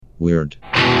Weird.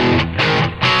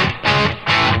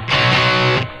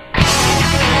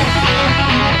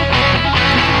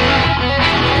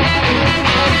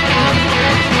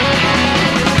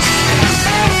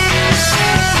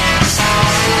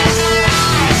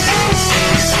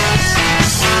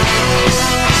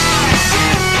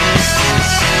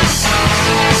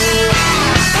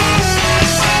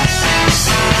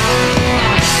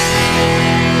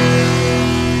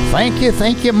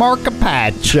 Thank you, Mark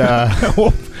Patch.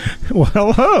 Well,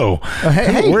 hello.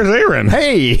 Hey, where's Aaron?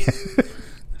 Hey,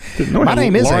 my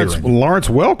name is Aaron. Lawrence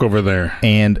Welk over there.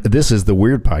 And this is the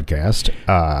Weird Podcast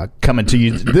coming to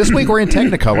you. This week we're in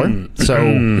Technicolor, so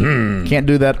can't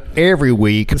do that every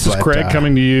week. This is Craig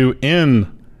coming to you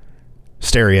in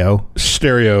stereo,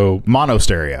 mono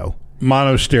stereo,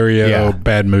 yeah.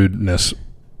 Bad moodness.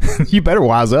 You better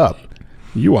wise up.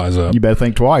 You wise up. You better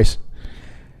think twice.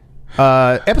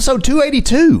 Episode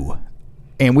 282,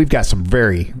 and we've got some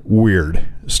very weird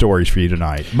stories for you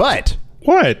tonight. But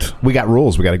what? We got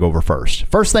rules we got to go over first.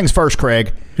 First things first,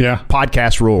 Craig. Yeah.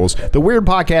 Podcast rules. The Weird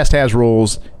Podcast has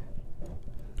rules.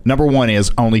 Number one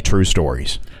is only true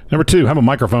stories. Number two, have a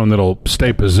microphone that'll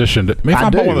stay positioned. Maybe if I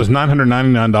bought one of those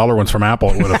 $999 ones from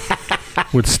Apple,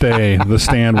 it would stay. The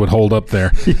stand would hold up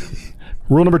there.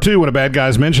 Rule number two, when a bad guy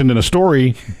is mentioned in a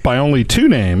story by only two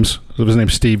names, so his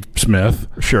name's Steve Smith.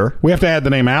 Sure. We have to add the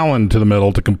name Alan to the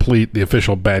middle to complete the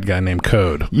official bad guy name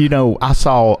code. You know, I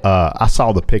saw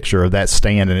the picture of that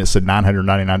stand and it said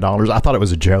 $999. I thought it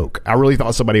was a joke. I really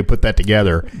thought somebody put that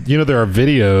together. You know, there are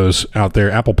videos out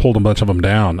there. Apple pulled a bunch of them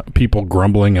down. People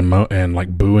grumbling and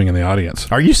like booing in the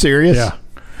audience. Are you serious? Yeah.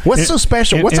 What's so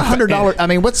special? What's $100? I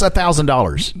mean, what's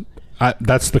 $1,000?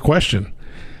 That's the question.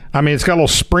 I mean, it's got a little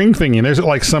spring thing in there. Is it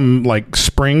like some like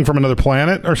spring from another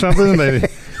planet or something?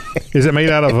 Is it made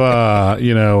out of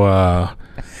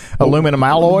aluminum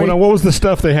alloy? What was the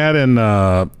stuff they had in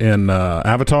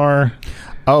Avatar?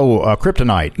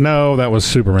 Kryptonite. No, that was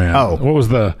Superman. Oh, what was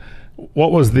the?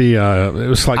 It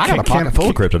was like I got a pocket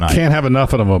full of kryptonite. Can't have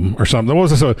enough of them or something. What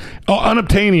was this?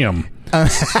 Unobtainium.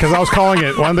 Because I was calling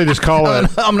it. Why don't they just call it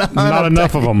not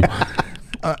enough of them?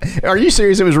 Are you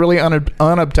serious? It was really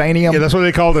unobtainium? Yeah, that's what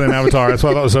they called it in Avatar. That's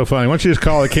why I thought it was so funny. Why don't you just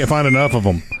call it, can't find enough of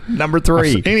them? Number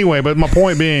three. Anyway, but my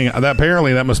point being that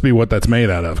apparently that must be what that's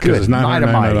made out of because it's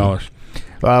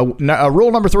 $999. Rule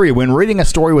number three, when reading a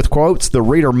story with quotes, the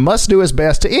reader must do his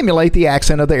best to emulate the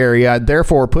accent of the area,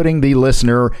 therefore putting the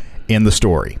listener in the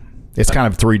story. It's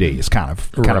kind of 3D. It's kind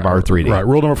of our 3D. Right.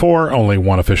 Rule number four, only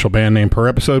one official band name per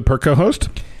episode per co-host.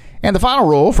 And the final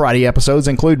rule, Friday episodes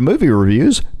include movie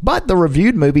reviews, but the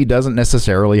reviewed movie doesn't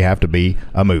necessarily have to be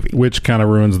a movie. Which kind of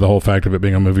ruins the whole fact of it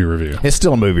being a movie review. It's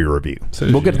still a movie review.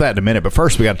 We'll get to that in a minute, but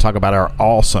first we got to talk about our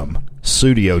awesome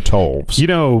Studio Tolves. You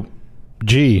know,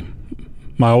 G,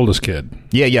 my oldest kid.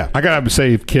 Yeah. I got to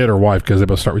say kid or wife because they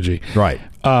both start with G. Right.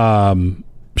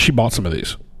 She bought some of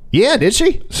these. Yeah, did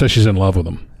she? Says she's in love with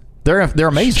them. They're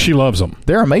amazing. She loves them.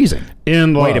 They're amazing.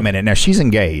 In love. Wait a minute. Now she's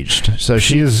engaged, so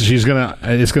she's gonna.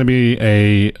 It's gonna be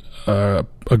a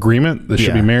agreement that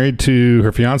she'll be married to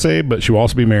her fiance, but she will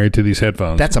also be married to these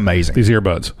headphones. That's amazing. These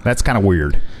earbuds. That's kind of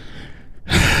weird.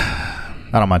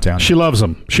 I don't mind telling you. She loves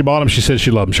them. She bought them. She said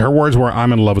she loved them. Her words were,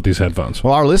 "I'm in love with these headphones."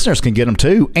 Well, our listeners can get them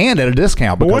too, and at a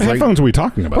discount. But what headphones are we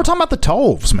talking about? We're talking about the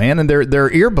Tolves, man, and they're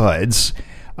earbuds.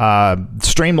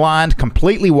 Streamlined,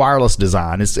 completely wireless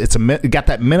design. It's got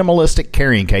that minimalistic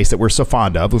carrying case that we're so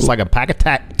fond of. It's like a pack of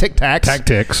Tic Tacs.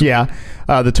 Tactics. Yeah.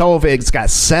 The Tolv, it's got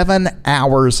 7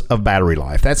 hours of battery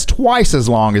life. That's twice as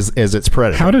long as its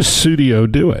predator. How does Studio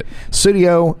do it?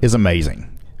 Studio is amazing.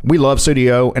 We love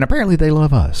Studio, and apparently they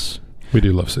love us. We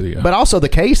do love Studio. But also the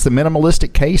case, the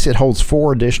minimalistic case, it holds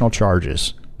 4 additional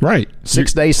charges. Right.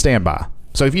 6 days standby.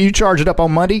 So if you charge it up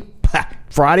on Monday,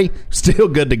 Friday, still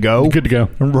good to go. Good to go.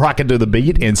 Rocking to the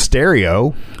beat in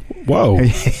stereo. Whoa.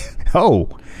 Oh.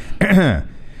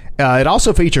 It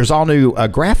also features all new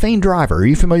graphene driver. Are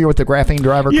you familiar with the graphene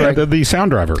driver, Craig? Yeah, the sound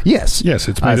driver. Yes. Yes,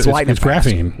 it's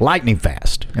graphene. Lightning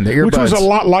fast. And the earbuds, which was a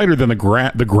lot lighter than the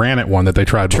granite one that they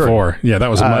tried before. Yeah,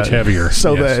 that was much heavier.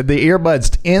 So the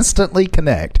earbuds instantly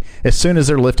connect as soon as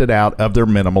they're lifted out of their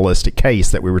minimalistic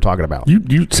case that we were talking about. You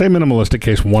say minimalistic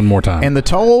case one more time. And the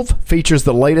Tolv features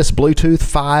the latest Bluetooth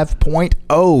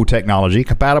 5.0 technology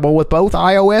compatible with both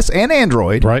iOS and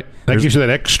Android. Right. That gives you that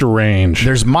extra range.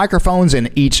 There's microphones in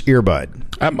each earbud.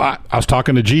 I was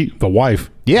talking to G, the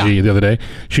wife, G, the other day.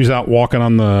 She was out walking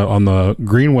on the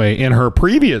Greenway in her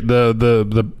previous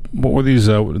the what were these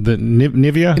the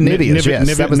Nivea?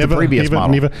 Yes, that was the previous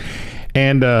model. Nivea.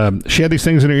 And she had these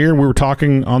things in her ear, and we were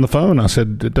talking on the phone. I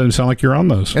said, "It doesn't sound like you're on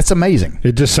those." It's amazing.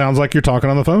 It just sounds like you're talking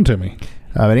on the phone to me.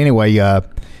 But anyway,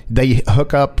 they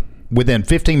hook up within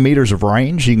 15 meters of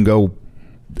range. You can go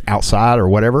outside or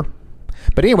whatever.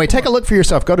 But anyway, take a look for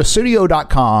yourself. Go to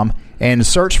Sudio.com and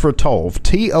search for Tolv,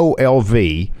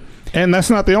 Tolv. And that's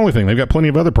not the only thing. They've got plenty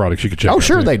of other products you could check out. Oh,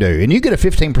 sure they do. And you get a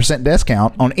 15%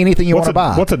 discount on anything you want to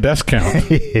buy. What's a discount?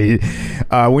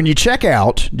 When you check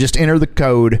out, just enter the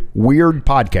code Weird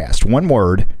Podcast. One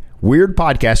word, Weird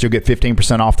Podcast. You'll get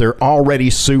 15% off their already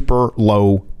super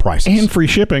low prices. And free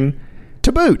shipping.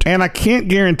 To boot. And I can't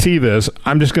guarantee this.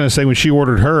 I'm just going to say when she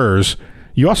ordered hers,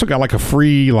 you also got like a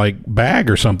free bag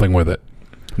or something with it.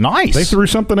 Nice. They threw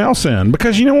something else in.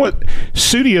 Because you know what?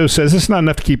 Sudio says it's not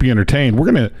enough to keep you entertained.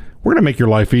 We're going to make your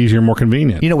life easier and more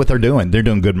convenient. You know what they're doing? They're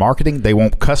doing good marketing. They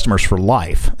want customers for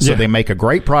life. So they make a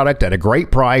great product at a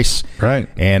great price. Right.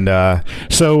 And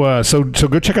so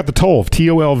go check out the Tolv,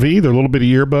 Tolv. They're little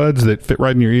bitty earbuds that fit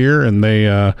right in your ear, and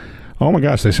they oh my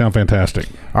gosh, they sound fantastic.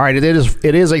 All right, it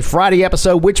is a Friday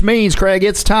episode, which means, Craig,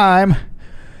 it's time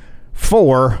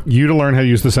for you to learn how to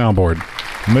use the soundboard.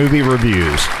 Movie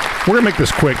reviews. We're going to make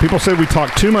this quick. People said we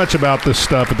talked too much about this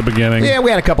stuff at the beginning. Yeah, we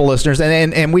had a couple listeners,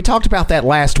 and we talked about that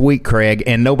last week, Craig,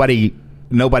 and nobody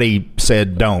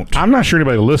said don't. I'm not sure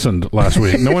anybody listened last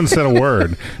week. No one said a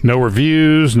word. No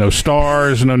reviews, no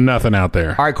stars, no nothing out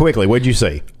there. All right, quickly, what'd you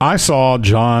see? I saw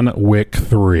John Wick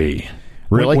 3.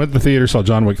 Really? Went to the theater, saw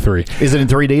John Wick 3. Is it in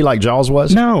 3D like Jaws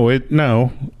was? No.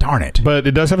 Darn it. But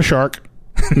it does have a shark.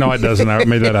 No, it doesn't. I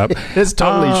made that up. It's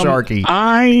totally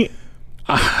sharky.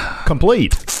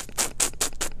 Complete.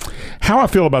 How I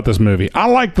feel about this movie. I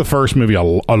like the first movie. I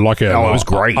like it a lot. It was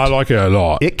great. I like it a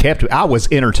lot. I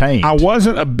was entertained. I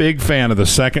wasn't a big fan of the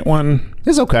second one.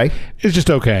 It's okay. It's just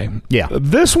okay. Yeah.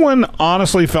 This one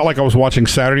honestly felt like I was watching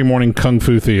Saturday morning Kung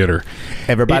Fu theater.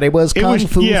 Everybody was Kung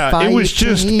Fu fighting. It was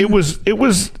just it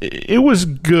was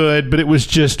good, but it was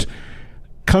just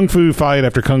Kung Fu fight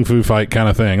after Kung Fu fight kind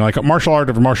of thing. Like a martial art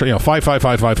after martial,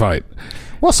 fight.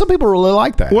 Well, some people really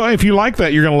like that. Well, if you like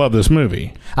that, you're going to love this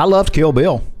movie. I loved Kill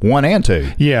Bill 1 and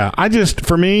 2. Yeah, I just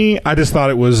thought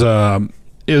it was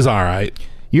is all right.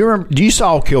 You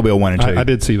saw Kill Bill 1 and 2? I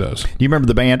did see those. Do you remember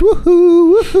the band?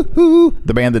 Woohoo, woohoo,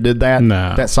 the band that did that?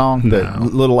 No. That song? No. The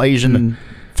little Asian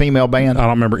female band? I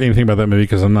don't remember anything about that movie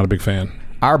because I'm not a big fan.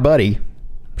 Our buddy,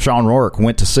 Sean Rourke,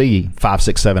 went to see 5,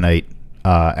 6, 7, 8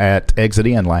 at Exit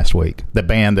In last week. The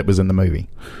band that was in the movie.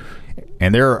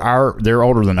 And they're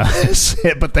older than us,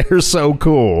 but they're so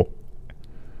cool.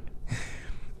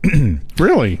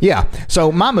 Really? Yeah.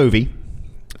 So my movie.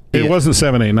 It wasn't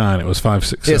 7, 8, 9. It was 5,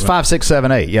 6, 7. It's 5, 6,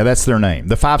 7, 8. Yeah, that's their name.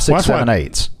 The 5, 6, 7,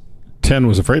 8s. 10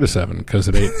 was afraid of 7 because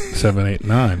it 8, 7, 8,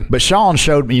 9. But Sean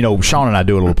showed me. Sean and I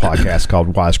do a little podcast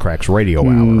called Wisecracks Radio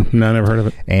Hour. No, I never heard of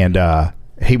it. And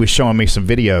he was showing me some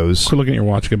videos. Quit looking at your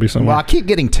watch. Could be somewhere. Well, I keep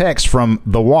getting texts from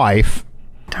the wife.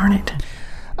 Darn it.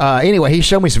 Anyway, he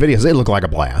showed me some videos. They look like a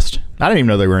blast. I didn't even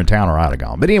know they were in town or out of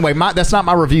gone. But anyway, that's not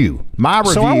my review. My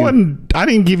review. So I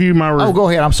didn't give you my review. Oh, go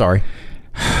ahead. I'm sorry.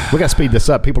 We got to speed this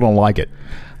up. People don't like it.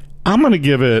 I'm gonna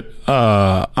give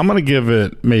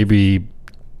it maybe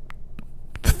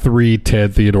 3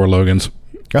 Ted Theodore Logans.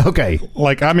 Okay.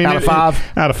 Out of 5.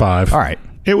 Out of 5. All right.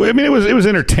 It was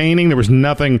entertaining. There was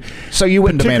nothing so you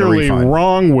wouldn't particularly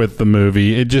wrong with the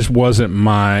movie. It just wasn't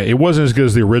it wasn't as good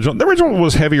as the original. The original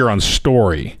was heavier on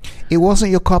story. It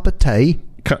wasn't your cup of tea.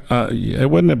 It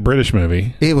wasn't a British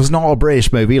movie. It was not a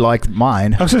British movie like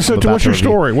mine. So what's your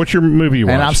story? What's your movie you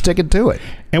watched? And I'm sticking to it.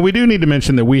 And we do need to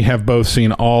mention that we have both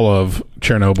seen all of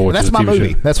Chernobyl, which that's is a my TV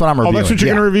movie. show. That's what I'm reviewing. Oh, that's what you're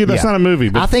going to review? That's not a movie.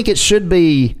 But I think it should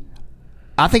be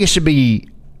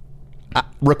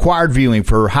required viewing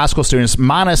for high school students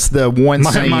minus the one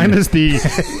scene. Minus the...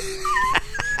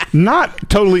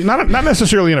 Not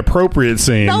necessarily an appropriate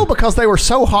scene. No, because they were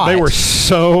so hot. They were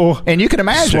so... And you can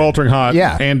imagine. Sweltering hot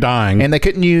and dying. And they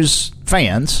couldn't use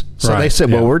fans. So they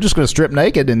said, well, we're just going to strip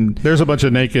naked. And there's a bunch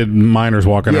of naked minors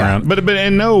walking around. But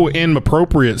in no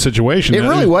inappropriate situation. It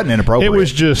really wasn't inappropriate. It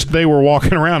was just they were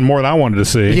walking around more than I wanted to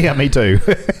see. Yeah, me too.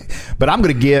 But I'm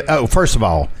going to give... Oh, first of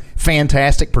all,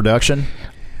 fantastic production.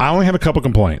 I only have a couple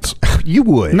complaints. You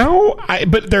would. No,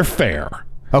 but they're fair.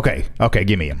 Okay,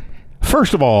 give me them.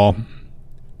 First of all,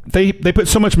 they put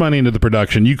so much money into the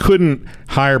production. You couldn't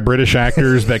hire British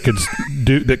actors that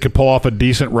could pull off a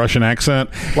decent Russian accent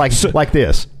like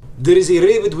this. There is a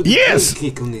rabbit with yes. a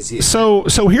cake on his head.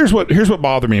 So here's what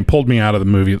bothered me and pulled me out of the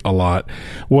movie a lot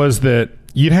was that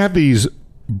you'd have these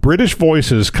British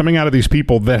voices coming out of these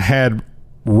people that had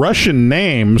Russian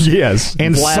names, yes,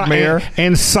 and Vladimir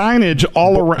and signage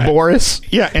all around Boris,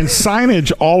 and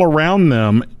signage all around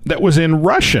them that was in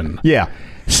Russian,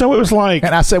 So it was like,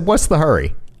 and I said, "What's the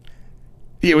hurry?"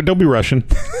 Yeah, don't be Russian.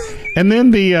 And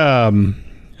then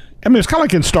I mean, it's kind of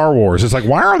like in Star Wars. It's like,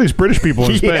 why are all these British people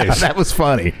in space? Yeah, that was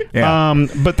funny. Yeah.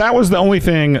 But that was the only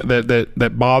thing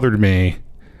that bothered me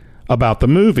about the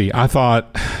movie. I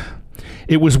thought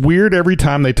it was weird every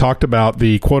time they talked about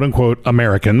the quote-unquote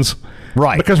Americans.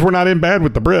 Right. Because we're not in bad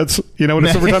with the Brits. You know, and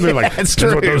every time they're like, that's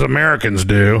what those Americans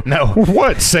do. No.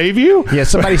 What, save you? Yeah,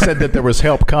 somebody said that there was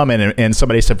help coming, and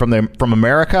somebody said from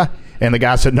America, and the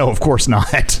guy said, no, of course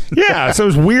not. Yeah, so it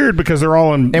was weird because they're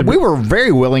all in... And we were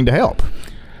very willing to help.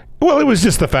 Well, it was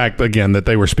just the fact, again, that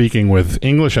they were speaking with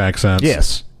English accents.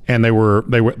 Yes. And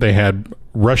they had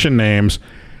Russian names,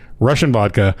 Russian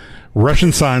vodka,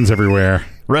 Russian signs everywhere.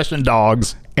 Russian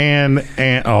dogs. And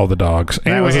the dogs.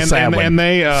 That was a sad one. And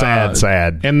they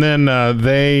sad. And then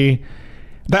they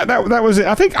that was it.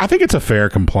 I think it's a fair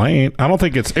complaint. I don't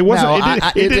think it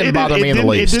didn't bother me in the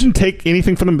least. It didn't take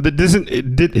anything from them.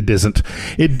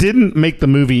 It didn't make the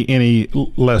movie any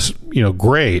less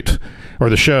great. Or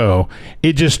the show,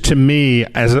 it just, to me,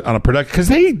 as on a production, because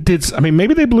they did, I mean,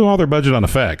 maybe they blew all their budget on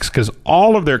effects, because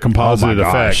all of their composited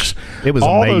effects, it was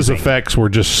all amazing. Those effects were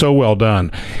just so well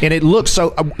done. And it looked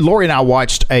so, Lori and I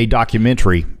watched a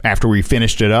documentary after we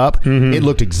finished it up. Mm-hmm. It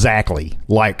looked exactly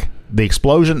like the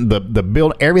explosion, the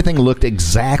build, everything looked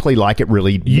exactly like it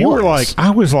really was.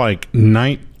 I was like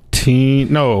 19.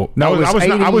 No,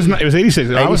 it was 86.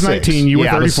 I was 19. You were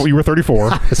 34. You were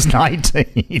 34. I was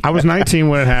 19. I was 19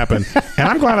 when it happened, and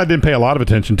I'm glad I didn't pay a lot of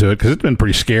attention to it because it's been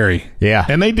pretty scary. Yeah,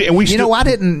 and they did. And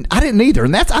I didn't either,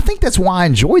 and I think that's why I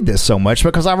enjoyed this so much,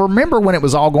 because I remember when it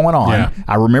was all going on. Yeah.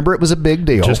 I remember it was a big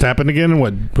deal. Just happened again.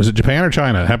 What was it? Japan or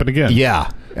China? It happened again. Yeah,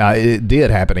 it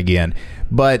did happen again,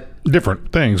 but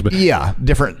different things. But yeah,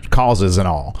 different causes and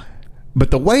all. But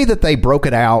the way that they broke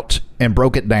it out and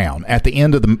broke it down at the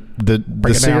end of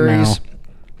the series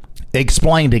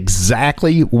explained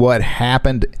exactly what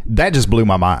happened. That just blew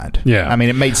my mind. Yeah. I mean,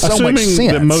 it made so Assuming much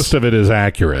sense. That most of it is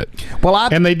accurate. Well,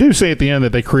 and they do say at the end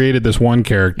that they created this one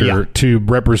character to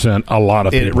represent a lot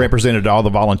of people. It represented all the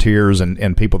volunteers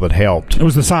and people that helped. It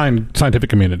was the scientific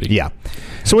community. Yeah.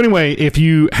 So anyway, if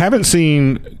you haven't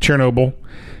seen Chernobyl,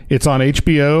 it's on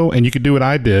HBO, and you could do what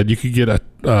I did. You could get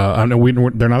I know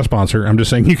they're not a sponsor. I'm just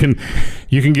saying you can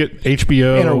get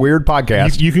HBO in a weird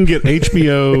podcast. You can get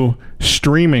HBO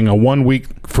streaming a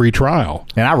 1-week free trial,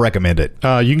 and I recommend it.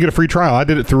 You can get a free trial. I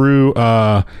did it through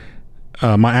my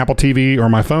Apple TV or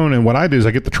my phone, and what I do is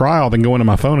I get the trial, then go into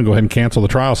my phone and go ahead and cancel the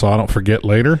trial so I don't forget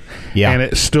later. Yeah, and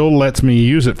it still lets me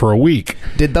use it for a week.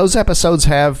 Did those episodes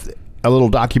have a little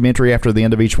documentary after the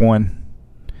end of each one?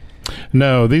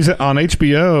 No, these on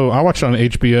HBO. I watched on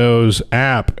HBO's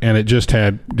app, and it just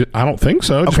had. I don't think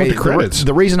so. It just went to credits.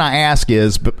 The reason I ask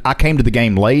is, I came to the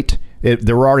game late.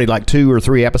 There were already like 2 or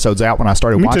 3 episodes out when I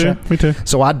started watching. Me too.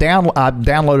 So I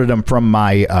downloaded them from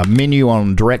my menu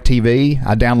on DirecTV.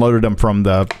 I downloaded them from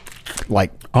the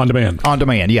on demand. On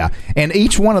demand, yeah. And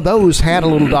each one of those had a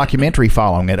little documentary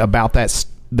following it about that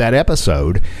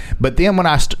episode. But then when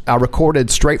I recorded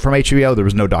straight from HBO, there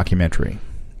was no documentary.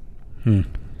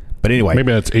 But anyway,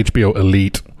 maybe that's HBO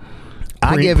Elite.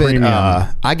 I give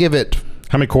it.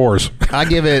 How many cores? I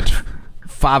give it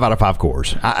 5 out of 5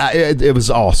 cores. It was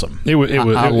awesome. I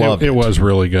loved it. It was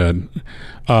really good.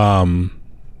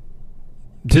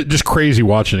 Just crazy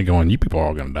watching it. Going, you people are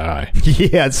all going to die.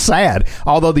 Yeah, it's sad.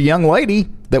 Although the young lady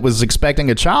that was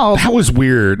expecting a child, that was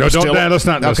weird. No, that's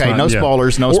not. Okay, no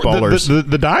spoilers. No spoilers. The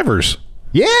divers.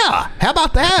 Yeah, how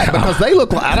about that? Because they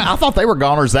look like, I thought they were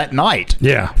goners that night.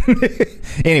 Yeah.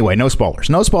 Anyway, no spoilers.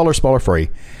 No spoilers, spoiler free.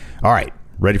 All right,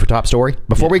 ready for top story?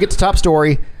 Before we get to top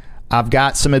story, I've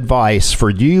got some advice for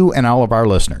you and all of our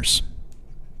listeners.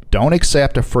 Don't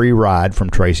accept a free ride from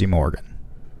Tracy Morgan.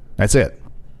 That's it.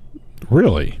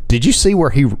 Really? Did you see where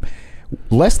he,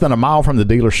 less than a mile from the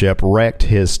dealership, wrecked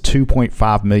his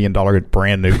 $2.5 million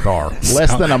brand new car?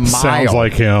 Less than a mile. Sounds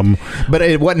like him. But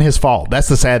it wasn't his fault. That's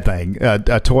the sad thing. A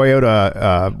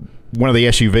Toyota, one of the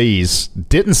SUVs,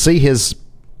 didn't see his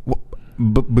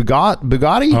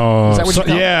Bugatti? Is that what you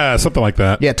call it? Yeah, something like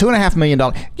that. Yeah, $2.5 million.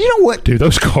 You know what? Dude,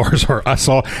 those cars are... I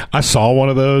saw one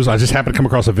of those. I just happened to come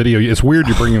across a video. It's weird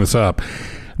you're bringing this up.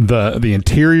 The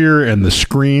interior and the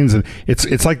screens, and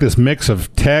it's like this mix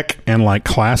of tech and like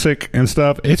classic and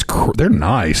stuff. They're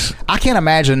nice. I can't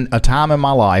imagine a time in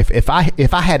my life if I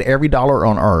had every dollar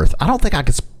on earth. I don't think I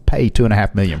could pay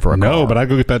 $2.5 million for a car. No, but I'd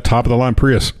go get that top of the line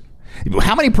Prius.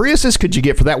 How many Priuses could you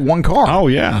get for that one car? Oh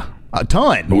yeah, a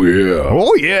ton. Oh yeah.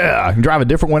 Oh yeah. I can drive a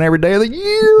different one every day of the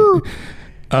year.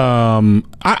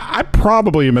 I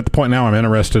probably am at the point now I'm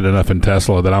interested enough in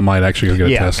Tesla that I might actually go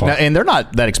get a Tesla. Now, and they're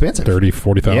not that expensive. 30,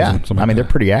 40,000. Yeah. I mean, they're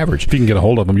pretty average. If you can get a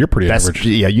hold of them, you're pretty average.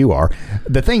 Yeah, you are.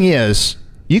 The thing is,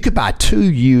 You could buy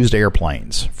 2 used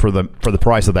airplanes for the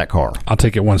price of that car. I'll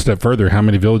take it one step further. How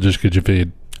many villages could you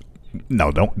feed?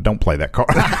 No, don't play that card.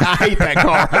 I hate that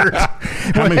card.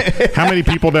 How many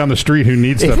people down the street who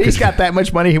need stuff? If he's got that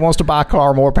much money, he wants to buy a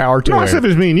car. More power to him. No, I said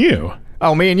it's me and you.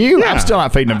 Oh, me and you? Yeah. I'm still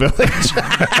not feeding a village.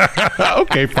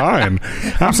 Okay, fine.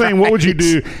 I'm saying, what would you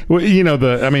do? Well, if I'm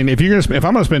going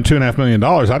to spend $2.5 million,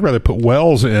 I'd rather put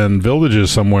wells in villages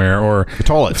somewhere, or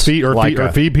toilets,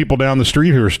 feed people down the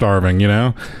street who are starving.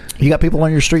 You got people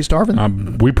on your street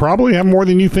starving? We probably have more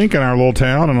than you think in our little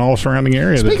town and all surrounding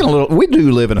area. Speaking of little, we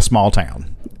do live in a small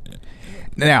town.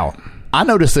 Now, I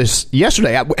noticed this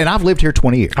yesterday, and I've lived here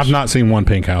 20 years. I've not seen one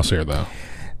pink house here, though.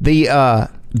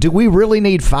 Do we really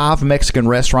need 5 Mexican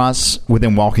restaurants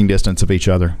within walking distance of each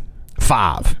other?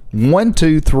 5. 1,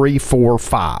 2, 3, 4,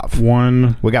 5.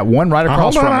 One. We got one right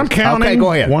across from us. I'm counting. Okay,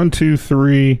 go ahead. 1, 2,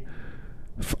 3.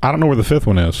 I don't know where the 5th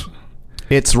one is.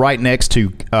 It's right next to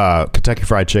Kentucky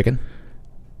Fried Chicken.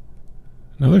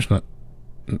 No, there's not.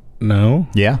 No.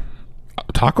 Yeah.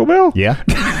 Taco Bell? Yeah.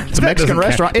 It's a Mexican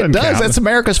restaurant. It does. That's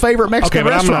America's favorite Mexican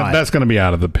restaurant. That's going to be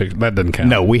out of the picture. That doesn't count.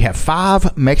 No, we have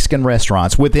 5 Mexican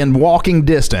restaurants within walking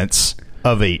distance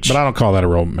of each. But I don't call that a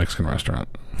real Mexican restaurant.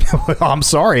 I'm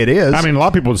sorry, it is. I mean, a lot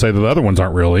of people would say that the other ones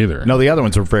aren't real either. No, the other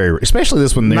ones are very, especially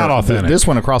this one. Not authentic. This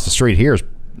one across the street here is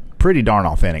pretty darn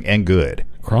authentic and good.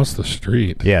 Across the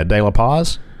street? Yeah, De La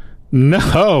Paz?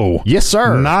 No. Yes,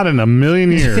 sir. Not in a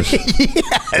million years.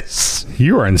 Yes.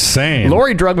 You are insane.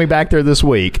 Lori drugged me back there this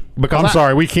week because I'm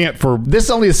sorry, we can't this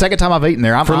is only the second time I've eaten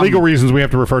there. For legal reasons, we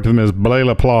have to refer to them as Blé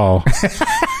La Plau.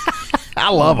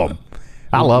 I love them.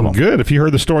 I love them. Good. If you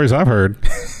heard the stories I've heard.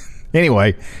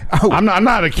 Anyway, I'm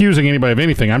not accusing anybody of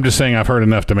anything. I'm just saying I've heard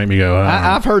enough to make me go.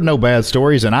 I've heard no bad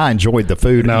stories, and I enjoyed the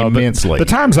food immensely. The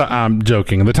times I'm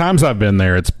joking. The times I've been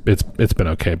there, it's been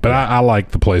okay. But I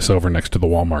like the place over next to the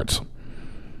Walmarts.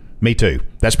 Me too.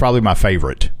 That's probably my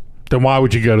favorite. Then why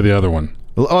would you go to the other one?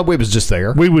 Oh, we was just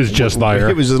there. We was just there.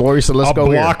 It was just Lori said, "Let's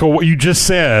go here." A block away. You just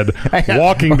said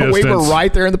walking distance. We were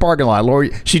right there in the parking lot.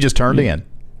 Lori, she just turned in.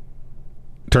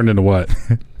 Turned into what?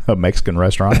 A Mexican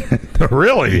restaurant.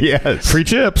 Really? Yes. Free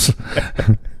chips.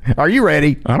 Are you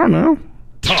ready? I don't know.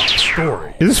 Top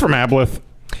story. Is this from Ableth?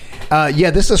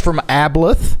 Yeah, this is from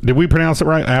Ableth. Did we pronounce it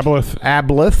right? Ableth?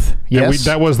 Ableth. Yes.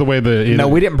 That was the way No,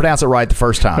 we didn't pronounce it right the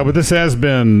first time. No, but this has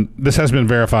been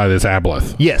verified as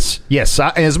Ableth. Yes.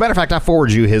 As a matter of fact, I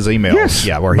forwarded you his email. Yes.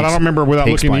 Yeah, but I don't remember without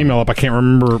looking the email up. I can't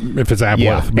remember if it's Ableth.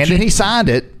 Yeah. And then he signed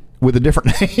it with a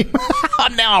different name.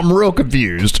 Now I'm real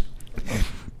confused.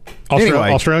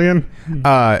 Anyway, Australian?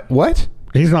 What?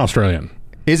 He's an Australian.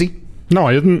 Is he? No,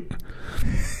 he isn't.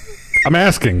 I'm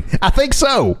asking. I think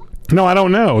so. No, I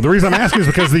don't know. The reason I'm asking is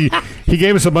because he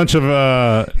gave us a bunch of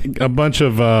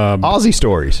Aussie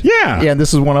stories. Yeah, and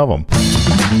this is one of them.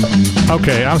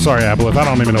 Okay, I'm sorry, Ableth. I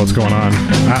don't even know what's going on.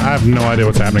 I have no idea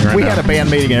what's happening right now. We had a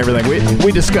band meeting and everything.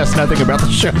 We discussed nothing about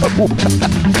the show.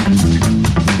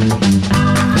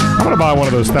 I'm going to buy one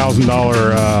of those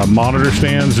 $1,000 monitor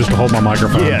stands just to hold my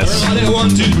microphone. Yes.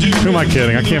 Who am I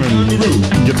kidding? I can't even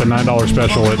get the $9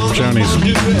 special at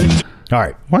Shoney's. All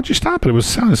right. Why'd you stop it? It was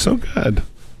sounding so good.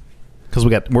 Because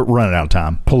we're running out of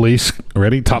time. Police.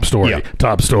 Ready? Top story. Yeah.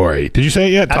 Top story. Did you say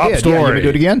it yet? Top story. Yeah, you want me to do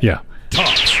it again? Yeah.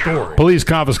 Top story. Police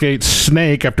confiscate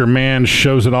snake after man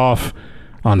shows it off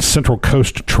on Central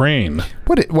Coast train.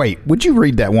 Wait, would you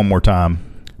read that one more time?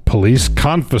 Police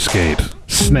confiscate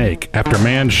snake after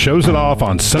man shows it off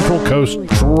on Central Coast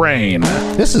train.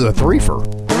 This is a threefer.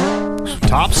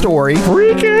 Top story.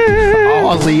 Freaky.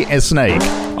 Aussie and snake.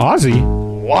 Aussie?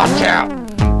 Watch out.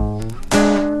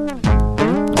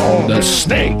 Oh, the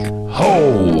snake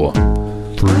hole.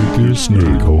 Freaky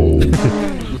snake hole.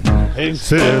 He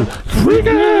said, freaky.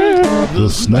 The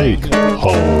snake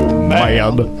hole.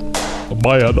 Bad. I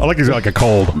like he's got like a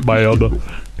cold. Bad.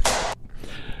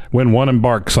 When one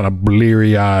embarks on a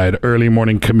bleary-eyed early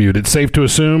morning commute, it's safe to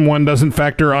assume one doesn't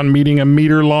factor on meeting a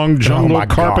meter-long jungle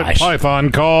carpet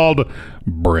python called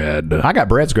bread. I got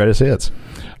Bread's greatest hits.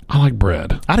 I like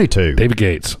Bread. I do too. David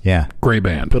Gates. Yeah. Great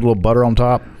band. Put a little butter on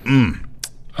top.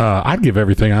 I'd give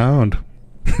everything I owned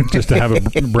just to have a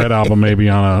Bread album maybe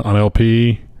on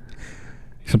LP.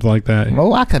 Something like that.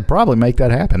 Well, I could probably make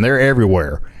that happen. They're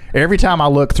everywhere. Every time I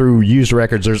look through used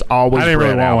records, there's always. I didn't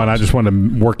really want one. I just wanted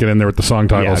to work it in there with the song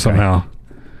title somehow.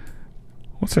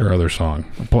 What's their other song?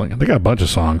 They got a bunch of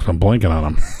songs. I'm blanking on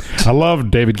them. I love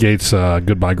David Gates'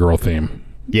 "Goodbye Girl" theme.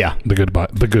 Yeah, the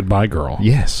Goodbye Girl.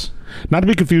 Yes, not to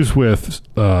be confused with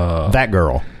That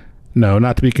Girl. No,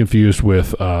 not to be confused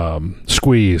with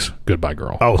Squeeze. "Goodbye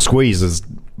Girl." Oh, Squeeze is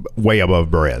way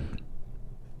above Bread.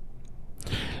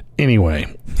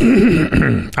 Anyway,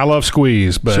 I love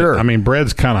Squeeze, but Sure. I mean,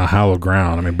 Bread's kind of hollow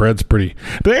ground. I mean, Bread's pretty.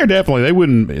 They're definitely. They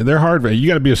wouldn't. They're hard. You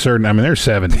got to be a certain. I mean, they're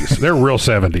 70s. They're real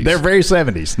 70s. They're very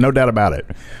 70s, no doubt about it.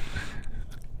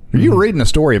 You were reading a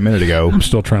story a minute ago. I'm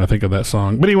still trying to think of that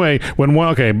song. But anyway,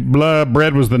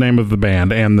 Bread was the name of the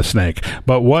band and the snake.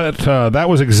 But that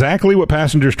was exactly what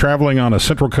passengers traveling on a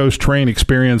Central Coast train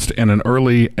experienced in the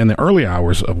early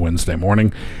hours of Wednesday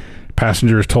morning.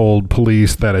 Passengers told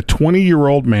police that a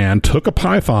 20-year-old man took a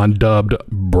python dubbed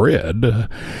Bread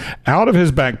out of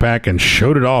his backpack and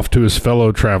showed it off to his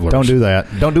fellow travelers. Don't do that.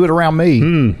 Don't do it around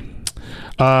me.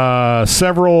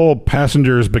 Several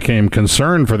passengers became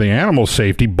concerned for the animal's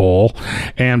safety, Bull,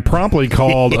 and promptly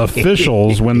called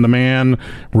officials when the man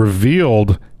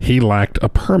revealed he lacked a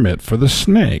permit for the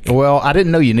snake. Well, I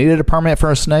didn't know you needed a permit for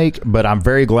a snake, but I'm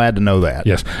very glad to know that.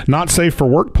 Yes. Not safe for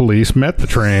work police met the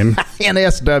train.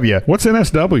 NSW. What's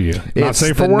NSW? Not It's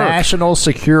safe for the work. National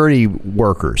Security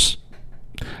Workers.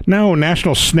 No,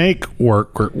 National Snake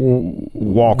Walkers.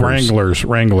 Wranglers.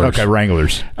 Okay,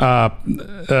 Wranglers. I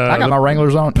got my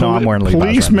Wranglers on. No, I'm wearing Levi's.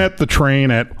 Police right now. met the train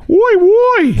at Woi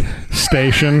Woi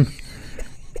station.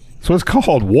 That's what it's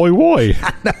called, Woi Woi.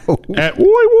 I know. At Woi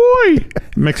Woi.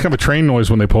 It makes kind of a train noise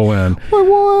when they pull in. Woi,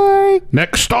 woi.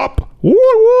 Next stop, Woi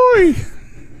Woi.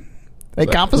 They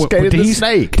confiscated the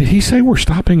snake. Did he say we're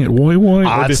stopping at Woi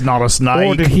Woi? It's not a snake.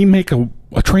 Or did he make a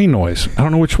train noise? I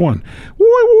don't know which one.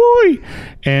 Woi Woi.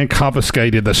 And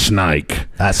confiscated the snake.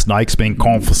 That snake's being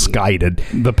confiscated.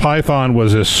 The python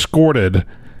was escorted.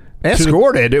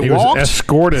 Escorted? It He walked? was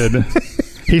escorted.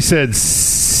 He said,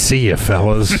 "See ya,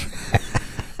 fellas."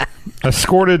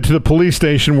 Escorted to the police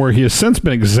station where he has since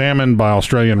been examined by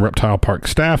Australian Reptile Park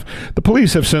staff. The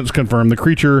police have since confirmed the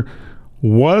creature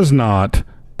was not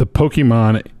the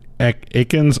Pokemon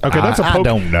Akins. Okay, that's a I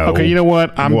don't know. Okay, you know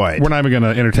what? What? We're not even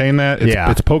going to entertain that.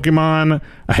 It's Pokemon.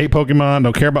 I hate Pokemon.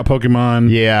 Don't care about Pokemon.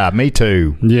 Yeah, me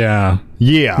too. Yeah.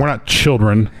 Yeah. We're not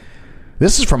children.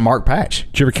 This is from Mark Patch.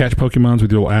 Did you ever catch Pokemons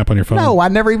with your little app on your phone? No, I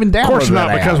never even downloaded Of course not,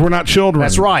 that because app. we're not children.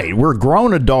 That's right. We're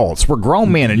grown adults. We're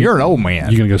grown men, and you're an old man.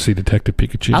 You going to go see Detective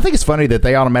Pikachu? I think it's funny that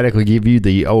they automatically give you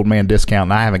the old man discount,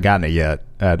 and I haven't gotten it yet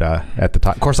at the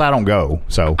time. Of course, I don't go,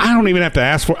 so. I don't even have to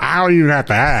ask I don't even have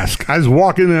to ask. I just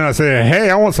walk in there and I say,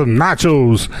 "Hey, I want some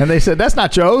nachos." And they said, "That's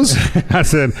not Joe's." I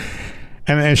said,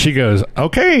 and she goes,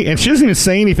 "Okay." And she doesn't even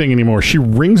say anything anymore. She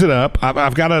rings it up.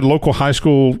 I've got a local high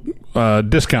school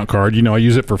discount card. You know, I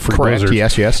use it for free Correct.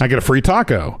 blizzards. Yes. I get a free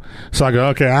taco. So I go,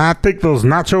 "Okay, I take those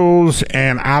nachos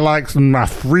and I like my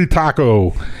free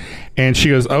taco." And she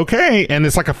goes, "Okay." And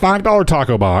it's like a $5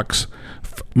 taco box.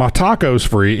 My taco's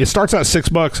free. It starts out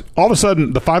 $6. All of a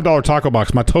sudden, the $5 taco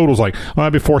box, my total's like,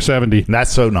 that'd be $4.70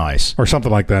 That's so nice. or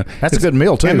something like that. That's a good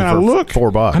meal, too, And then I for look,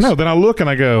 $4. I know. Then I look and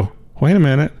I go, "Wait a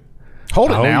minute.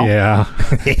 Hold it now. Yeah,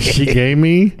 she gave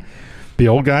me the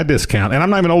old guy discount, and I'm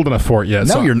not even old enough for it yet.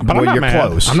 No, so, you're- but well, I'm not you're mad.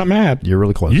 close. I'm not mad. You're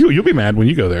really close. You'll be mad when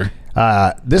you go there.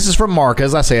 This is from Mark.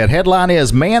 As I said, headline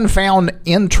is Man Found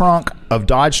in Trunk of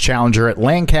Dodge Challenger at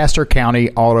Lancaster County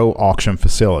Auto Auction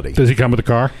Facility. Does he come with the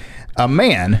car? A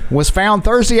man was found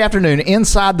Thursday afternoon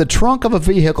inside the trunk of a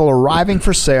vehicle arriving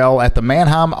for sale at the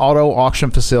Mannheim Auto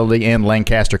Auction Facility in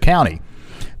Lancaster County.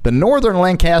 The Northern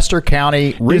Lancaster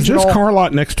County Regional... Is this car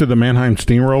lot next to the Mannheim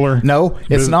Steamroller? No,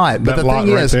 it's not. But that the lot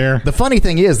thing right is, there? the funny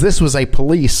thing is, this was a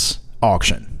police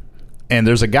auction, and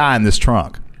there's a guy in this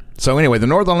trunk. So anyway, the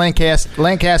Northern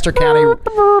Lancaster County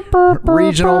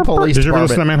Regional Police Did you ever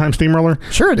listen to Department. Mannheim Steamroller?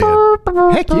 Sure did.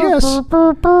 Heck yes.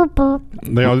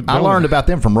 I learned about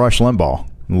them from Rush Limbaugh.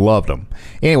 Loved them.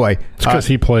 Anyway, It's because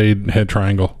he played Head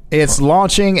Triangle. it's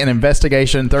launching an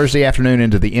investigation Thursday afternoon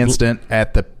into the incident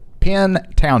at the Penn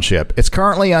Township. It's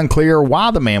currently unclear why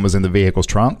the man was in the vehicle's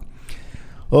trunk.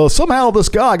 Somehow this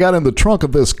guy got in the trunk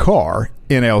of this car,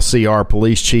 NLCR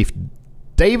Police Chief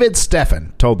David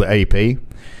Steffen told the AP.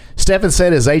 Steffen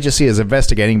said his agency is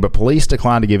investigating, but police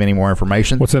declined to give any more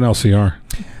information. What's an LCR?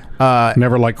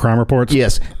 Never liked crime reports?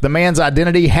 Yes, the man's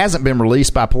identity hasn't been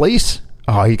released by police.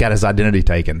 Oh, he got his identity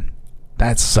taken.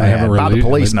 That's sad. By the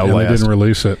police, no They less. didn't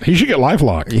release it. He should get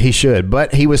LifeLock. He should,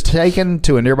 but he was taken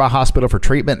to a nearby hospital for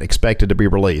treatment, expected to be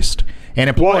released. An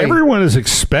employee, Well, everyone is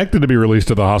expected to be released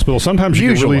to the hospital. Sometimes you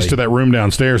get Usually. released to that room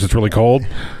downstairs. It's really cold.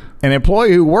 an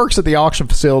employee who works at the auction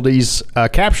facility's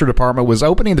capture department was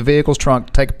opening the vehicle's trunk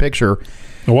to take a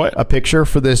picture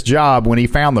for this job when he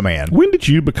found the man. When did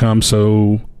you become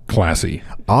so classy?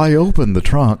 I opened the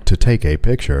trunk to take a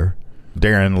picture,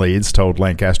 Darren Leeds told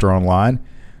Lancaster Online,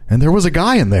 and there was a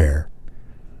guy in there.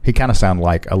 He kind of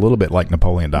sounded a little bit like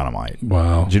Napoleon Dynamite.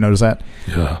 Wow. Did you notice that?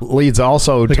 Yeah. Leeds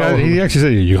also The guy, told... he actually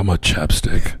said, "You got my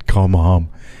chapstick." Come on.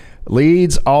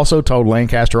 Leeds also told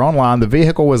Lancaster Online the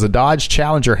vehicle was a Dodge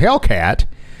Challenger Hellcat.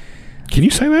 Can you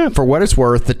say that? For what it's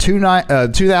worth, the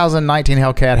 2019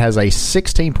 Hellcat has a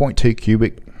 16.2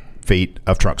 cubic feet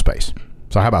of trunk space.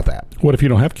 So how about that? What if you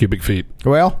don't have cubic feet?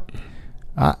 Well,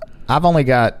 I've only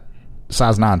got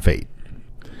size 9 feet.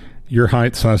 Your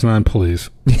height, size 9, please.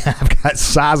 Yeah, I've got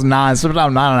size 9,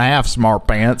 sometimes 9.5 smart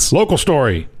pants. Local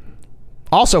story.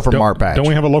 Also from Mark Patch. Don't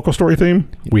we have a local story theme?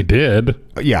 We did.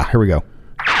 Yeah, here we go.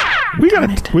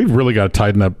 We've really got to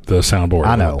tighten up the soundboard.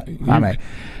 I know.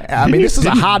 I mean, this is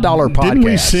a high-dollar podcast. Didn't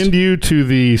we send you to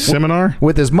the seminar?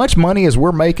 With as much money as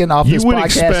we're making off this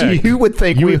podcast, you would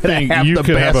think we would have the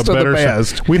best of the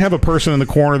best. We'd have a person in the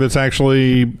corner that's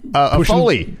actually a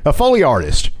Foley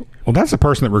artist. Well, that's the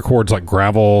person that records like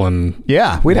gravel and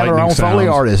we'd have our own sounds. Foley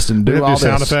artist and do all this.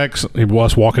 Sound effects. It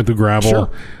was walking through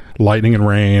gravel, lightning and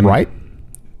rain, right?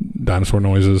 Dinosaur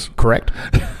noises, correct.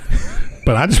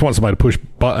 But I just want somebody to push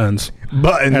buttons.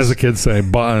 Buttons, as the kids say,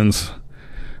 buttons.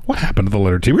 What happened to the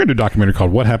letter T? We're going to do a documentary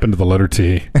called What Happened to the Letter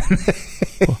T.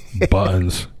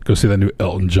 Buttons. Go see that new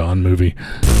Elton John movie.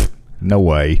 No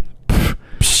way.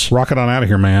 Rock it on out of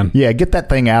here, man. Yeah, get that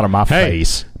thing out of my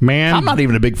face. Man. I'm not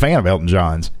even a big fan of Elton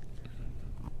John's.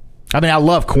 I mean, I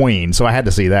love Queen, so I had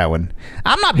to see that one.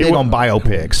 I'm not big on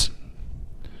biopics.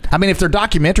 I mean, if they're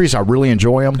documentaries, I really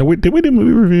enjoy them. Did we do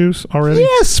movie reviews already?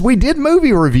 Yes, we did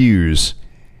movie reviews.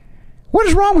 What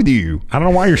is wrong with you? I don't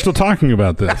know why you're still talking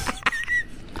about this.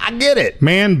 I get it.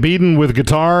 Man beaten with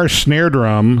guitar, snare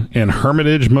drum in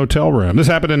Hermitage motel room. This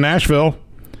happened in Nashville.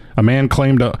 A man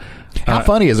claimed How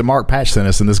funny is it? Mark Patch sent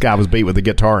us, and this guy was beat with a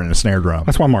guitar and a snare drum.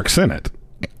 That's why Mark sent it.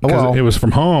 Well, it was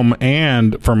from home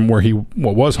and from where he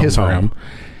was home for him.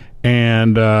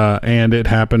 And it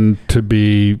happened to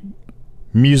be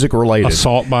music related.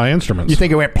 Assault by instruments. You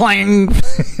think it went plang?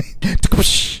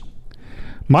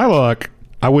 My luck,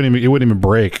 it wouldn't even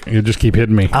break. It would just keep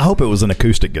hitting me. I hope it was an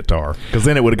acoustic guitar, because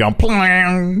then it would have gone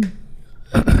plang.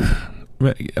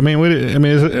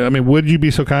 Would you be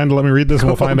so kind to let me read this and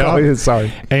we'll find out?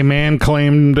 Sorry. A man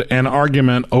claimed an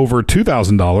argument over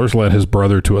 $2,000 led his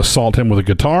brother to assault him with a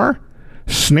guitar,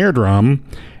 snare drum,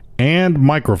 and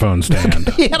microphone stand.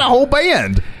 He had a whole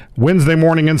band. Wednesday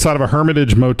morning inside of a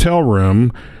Hermitage motel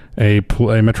room, a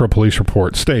Metro Police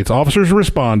report states. Officers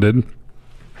responded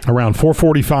around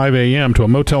 4:45 a.m. to a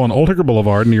motel on Old Hickory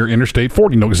Boulevard near Interstate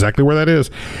 40. You know exactly where that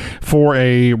is, for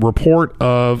a report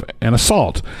of an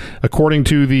assault. According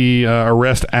to the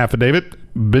arrest affidavit,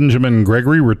 Benjamin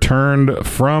Gregory returned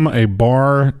from a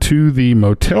bar to the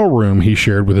motel room he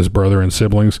shared with his brother and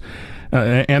siblings.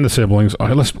 And the siblings. All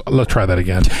right, let's try that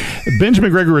again.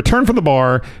 Benjamin Gregory returned from the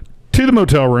bar to the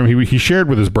motel room he shared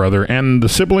with his brother, and the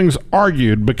siblings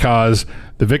argued because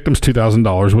the victim's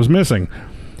 $2,000 was missing.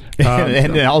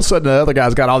 And all of a sudden, the other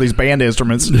guy's got all these band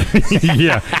instruments.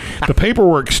 Yeah. The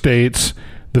paperwork states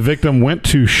the victim went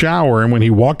to shower, and when he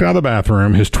walked out of the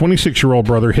bathroom, his 26-year-old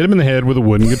brother hit him in the head with a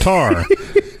wooden guitar.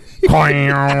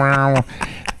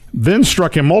 Then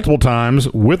struck him multiple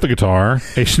times with the guitar,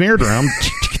 a snare drum.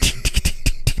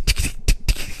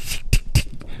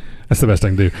 That's the best I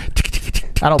can do.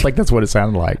 I don't think that's what it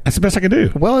sounded like. That's the best I can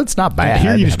do. Well, it's not bad.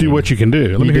 Here you just do what you can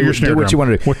do. Let me hear your snare drum. Do what you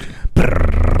want to do.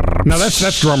 No,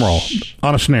 that's drum roll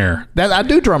on a snare. I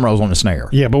do drum rolls on a snare.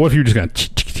 Yeah, but what if you're just going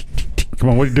come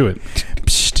on, what do you do it?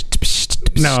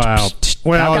 No,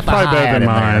 well, it's probably better than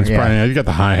mine. Yeah. You got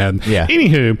the hi-hat. Yeah.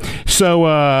 Anywho, so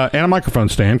and a microphone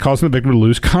stand causing the victim to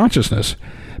lose consciousness.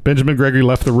 Benjamin Gregory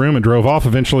left the room and drove off,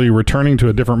 eventually returning to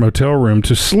a different motel room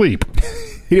to sleep.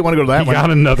 He didn't want to go to that one. He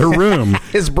got another room.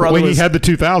 His brother he had the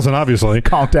 $2,000, obviously.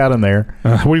 Conked out in there.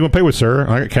 What do you want to pay with, sir?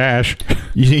 I got cash.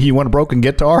 You want a broken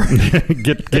guitar?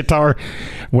 Guitar.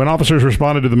 When officers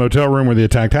responded to the motel room where the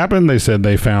attack happened, they said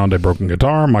they found a broken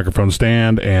guitar, microphone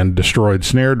stand, and destroyed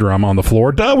snare drum on the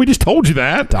floor. Duh, we just told you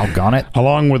that. Doggone it.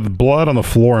 Along with blood on the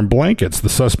floor and blankets. The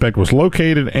suspect was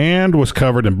located and was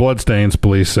covered in bloodstains,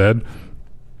 police said.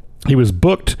 He was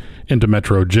booked into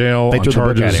Metro Jail on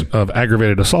charges of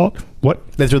aggravated assault.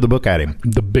 What? They threw the book at him.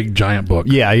 The big giant book.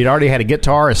 Yeah, he'd already had a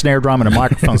guitar, a snare drum, and a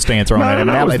microphone stand thrown at him.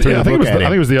 Now they threw the book at him. I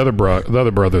think it was the other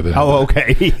brother. That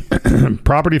okay.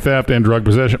 Property theft and drug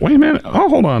possession. Wait a minute. Oh,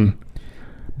 hold on.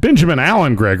 Benjamin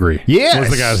Allen Gregory. Yes, was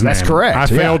the guy's name. That's correct. I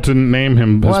failed to name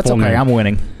him. Well, that's full okay. name. I'm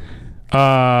winning. No,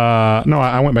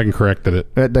 I went back and corrected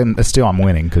it. Then still, I'm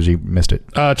winning because you missed it.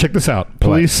 Check this out.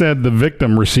 Police said the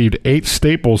victim received 8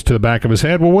 staples to the back of his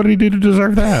head. Well, what did he do to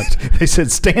deserve that? They said,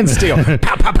 stand still. Pow,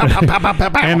 pow, pow, pow, pow, pow,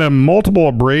 pow. And multiple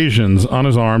abrasions on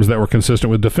his arms that were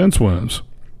consistent with defense wounds.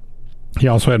 He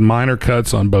also had minor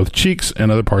cuts on both cheeks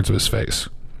and other parts of his face.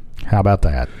 How about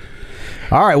that?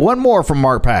 All right, one more from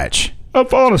Mark Patch. I'm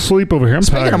falling asleep over here. I'm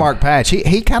Speaking tired. of Mark Patch,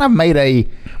 he kind of made he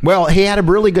had a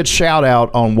really good shout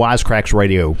out on Wisecracks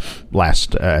Radio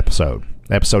last episode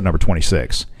number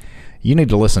 26. You need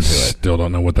to listen to it. Still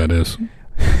don't know what that is.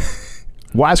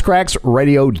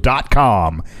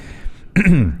 Wisecracksradio.com.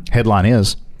 Headline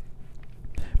is,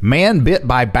 man bit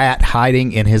by bat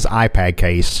hiding in his iPad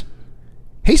case.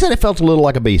 He said it felt a little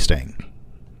like a bee sting.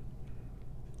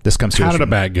 This comes to us How did a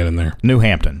from bat get in there? New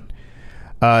Hampton.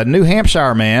 New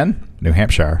Hampshire man.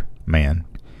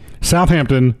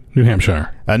 Southampton, New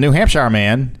Hampshire. A New Hampshire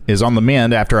man is on the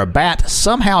mend after a bat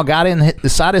somehow got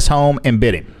inside his home and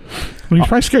bit him. Well, he's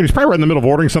probably scared. He's probably right in the middle of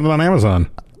ordering something on Amazon.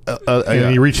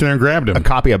 And he reached in there and grabbed him. A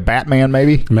copy of Batman,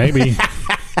 maybe? Maybe.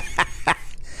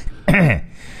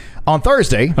 On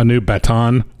Thursday, A new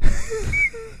baton.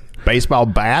 baseball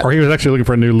bat. Or he was actually looking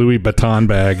for a new Louis Vuitton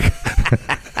bag.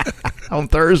 On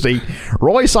Thursday,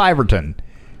 Roy Syverton,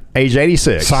 age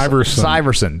 86.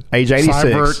 Syverson, age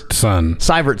 86.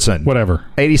 Syvertson. Whatever.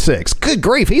 86. Good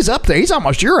grief, he's up there. He's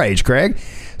almost your age, Craig.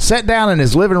 Sat down in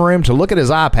his living room to look at his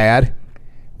iPad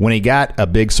when he got a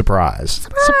big surprise.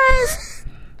 Surprise!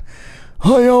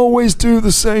 I always do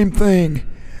the same thing.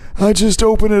 I just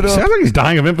open it up. Sounds like he's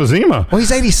dying of emphysema. Well,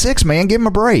 he's 86, man. Give him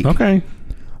a break. Okay.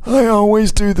 I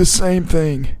always do the same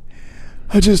thing.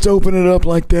 I just open it up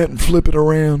like that and flip it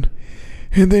around.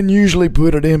 And then usually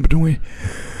put it in between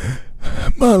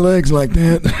my legs like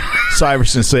that.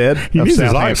 Syverson said. He needs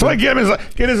his oxygen.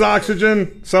 Get his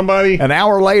oxygen, somebody. An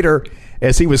hour later,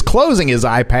 as he was closing his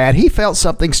iPad, he felt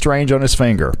something strange on his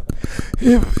finger.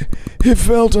 It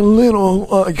felt a little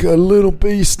like a little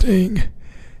bee sting.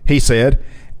 He said.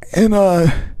 And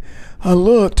I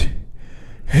looked,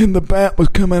 and the bat was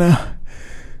coming out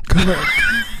I'm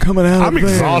of there.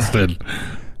 exhausted.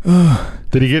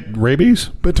 Did he get rabies?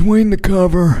 Between the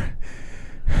cover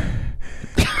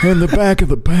and the back of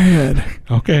the pad.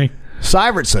 Okay.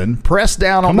 Syvertson pressed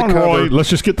down on Come the on, cover Roy. Let's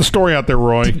just get the story out there,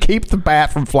 Roy. to keep the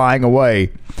bat from flying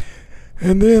away.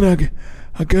 And then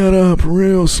I got up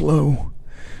real slow,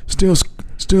 still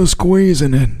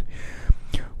squeezing it,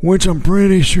 which I'm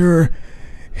pretty sure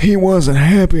he wasn't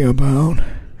happy about.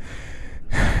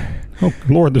 Oh,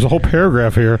 Lord, there's a whole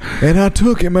paragraph here. And I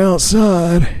took him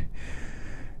outside.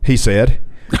 He said.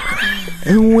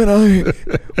 And when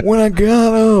I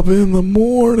got up in the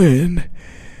morning,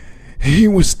 he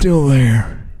was still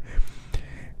there.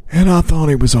 And I thought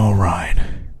he was all right.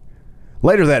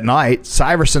 Later that night,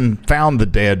 Syverson found the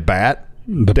dead bat.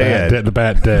 The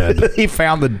bat dead. He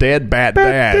found the dead bat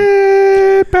dead.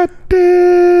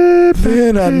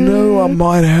 Then I knew I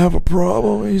might have a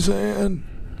problem,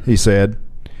 he said.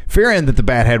 Fearing that the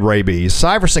bat had rabies,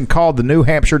 Syverson called the New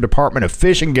Hampshire Department of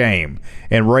Fish and Game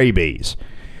and Rabies.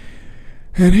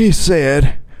 And he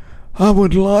said, I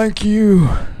would like you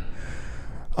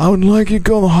to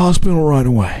go to the hospital right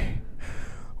away.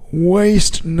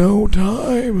 Waste no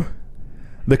time.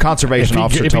 The conservation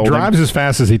officer if told he him. drives as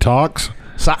fast as he talks.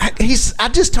 So I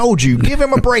just told you, give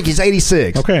him a break. He's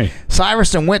 86. Okay.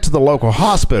 Syverson went to the local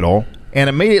hospital, and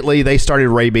immediately they started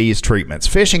rabies treatments.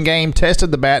 Fish and Game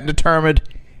tested the bat and determined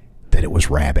that it was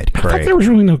rabid, I thought Craig. there was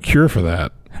really no cure for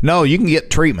that. No, you can get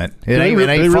treatment. It ain't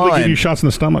They really fun. give you shots in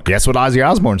the stomach. That's what Ozzy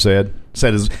Osbourne said.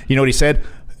 You know what he said?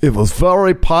 It was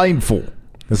very painful.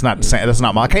 That's not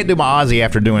my. I can't do my Ozzy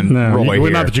after doing Roy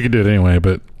here. Not that you could do it anyway,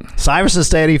 but Syverson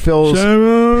said he feels.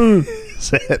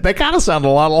 They kind of sound a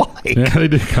lot alike. Yeah, they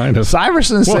do kind of.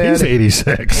 Syverson said he's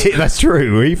 86. That's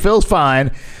true. He feels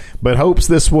fine, but hopes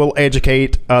this will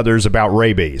educate others about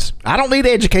rabies. I don't need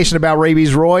education about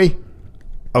rabies, Roy.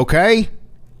 Okay?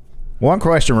 One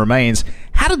question remains.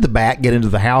 How did the bat get into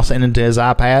the house and into his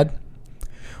iPad?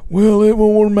 Well, it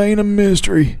will remain a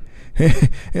mystery.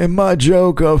 And my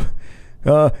joke of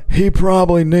he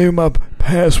probably knew my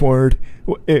password.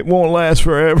 It won't last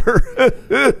forever.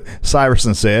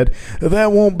 Syverson said.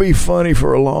 That won't be funny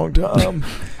for a long time.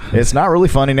 It's not really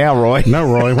funny now, Roy. No,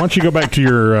 Roy. Why don't you go back to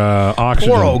your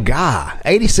oxygen? Poor old guy.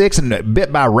 86 and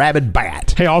bit by a rabid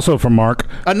bat. Hey, also from Mark.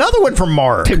 Another one from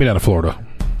Mark. Take me down to Florida.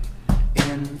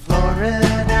 In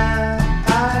Florida,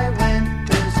 I went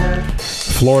berserk.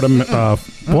 Florida,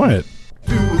 what?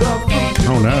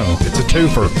 Oh, no. It's a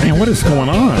twofer. Man, what is going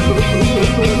on?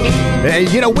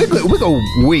 You know, we go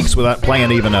weeks without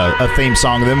playing even a theme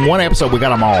song. Then one episode, we got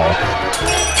them all.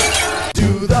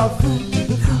 To the food.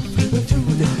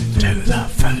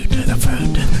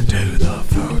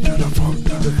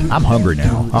 I'm hungry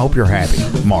now. I hope you're happy,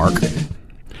 Mark.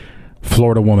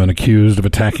 Florida woman accused of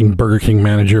attacking Burger King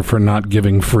manager for not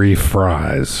giving free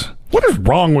fries. What is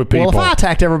wrong with people? Well, if I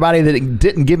attacked everybody that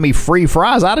didn't give me free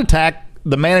fries, I'd attack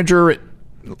the manager at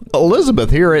Elizabeth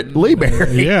here at Lee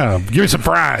Berry. Yeah, give me some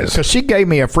fries. Because she gave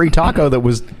me a free taco that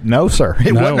was, no, sir.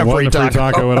 It wasn't a free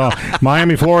taco at all.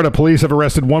 Miami, Florida police have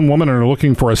arrested one woman and are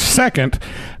looking for a second.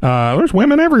 There's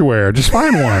women everywhere. Just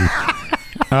find one.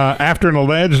 After an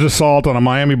alleged assault on a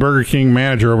Miami Burger King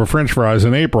manager over French fries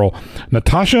in April,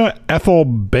 Natasha Ethel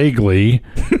Bagley,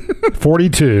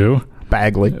 42.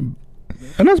 Bagley.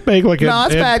 And that's Bagley. No,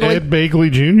 it's Bagley. Ed Bagley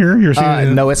Jr. You're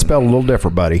seeing no, it's spelled a little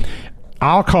different, buddy.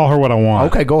 I'll call her what I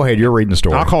want. Okay, go ahead. You're reading the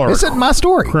story. I'll call her. This isn't my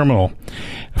story. Criminal.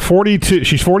 42.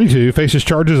 She's 42. Faces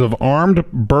charges of armed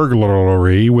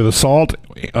burglary with assault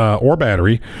or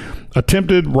battery,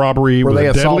 attempted robbery with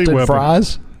a deadly weapon.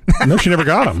 Fries? No, she never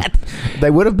got them.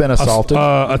 They would have been assaulted.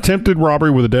 Attempted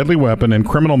robbery with a deadly weapon and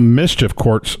criminal mischief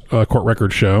court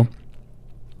records show.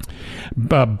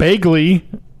 Bagley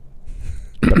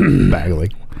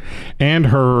and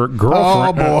her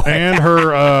girlfriend and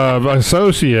her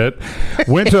associate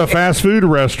went to a fast food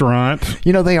restaurant.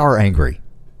 You know, they are angry.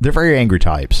 They're very angry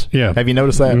types. Yeah. Have you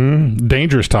noticed that?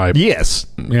 Dangerous type. Yes.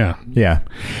 Yeah.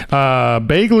 Yeah.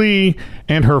 Bagley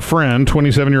and her friend,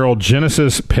 27-year-old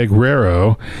Genesis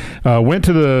Peguero, went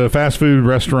to the fast food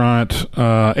restaurant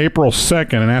April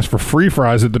 2nd and asked for free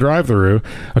fries at the drive-thru,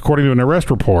 according to an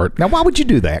arrest report. Now, why would you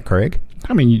do that, Craig?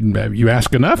 I mean, you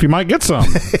ask enough, you might get some.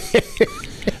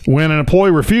 When an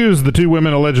employee refused, the two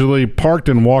women allegedly parked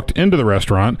and walked into the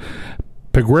restaurant.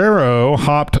 Peguero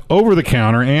hopped over the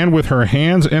counter and with her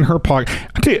hands in her pocket.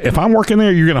 I tell you, if I'm working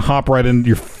there, you're going to hop right in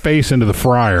your face into the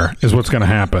fryer is what's going to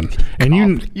happen. And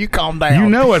you calm down. You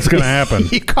know what's going to happen.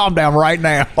 You calm down right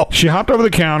now. She hopped over the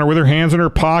counter with her hands in her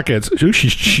pockets. Ooh,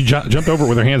 she jumped over it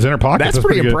with her hands in her pockets. That's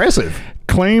pretty impressive.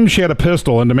 Claimed she had a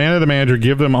pistol and demanded the manager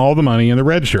give them all the money in the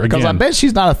register. Because I bet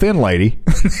she's not a thin lady.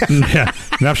 Yeah.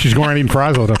 Now she's going around eating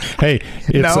fries all the time. Hey,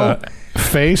 it's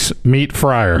face meat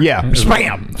fryer. Yeah.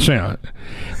 Spam.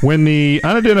 When the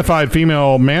unidentified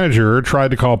female manager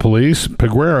tried to call police,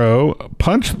 Peguero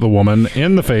punched the woman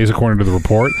in the face, according to the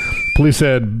report. Police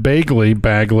said Bagley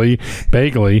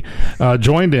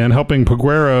joined in, helping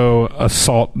Peguero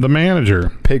assault the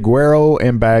manager. Peguero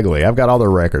and Bagley. I've got all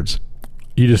their records.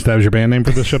 That was your band name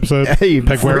for this episode? Hey,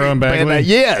 Peguero and Bagley?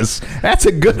 Yes. That's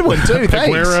a good one, too.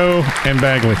 Peguero and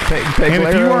Bagley. And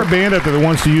if you are a band out there that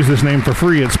wants to use this name for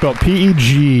free, it's spelled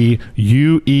Peguero.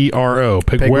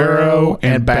 Peguero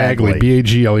and Bagley.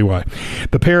 Bagley.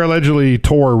 The pair allegedly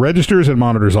tore registers and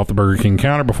monitors off the Burger King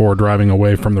counter before driving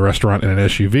away from the restaurant in an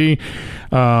SUV.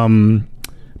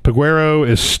 Peguero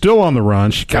is still on the run.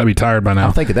 She's got to be tired by now.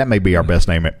 I'm thinking that may be our best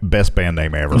band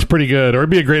name ever. It's pretty good. Or it'd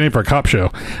be a great name for a cop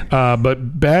show.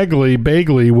 But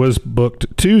Bagley was booked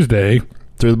Tuesday.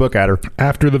 Threw the book at her.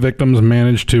 After the victims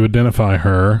managed to identify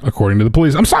her, according to the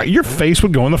police. I'm sorry, your face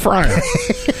would go in the fryer.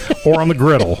 Or on the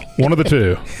griddle. One of the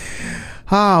two.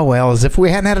 Well, as if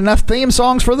we hadn't had enough theme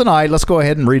songs for the night, let's go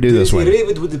ahead and redo this one.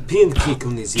 With the pancake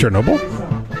on his Chernobyl?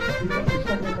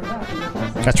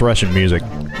 That's Russian music.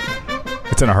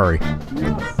 It's in a hurry.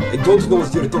 I don't know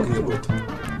what you're talking about.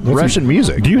 Russian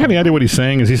music. Do you have any idea what he's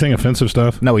saying? Is he saying offensive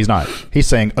stuff? No, he's not. He's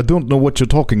saying, I don't know what you're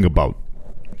talking about.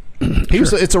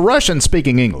 It's a Russian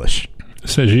speaking English.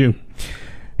 Says you.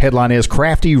 Headline is,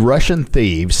 crafty Russian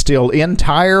thieves steal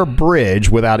entire bridge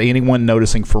without anyone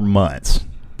noticing for months.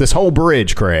 This whole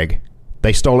bridge, Craig,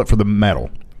 they stole it for the metal.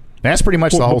 That's pretty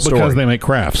much the whole story. Because they make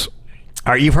crafts.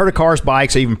 All right, you've heard of cars,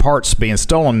 bikes, even parts being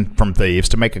stolen from thieves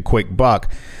to make a quick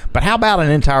buck. But how about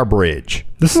an entire bridge?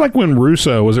 This is like when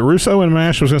Russo in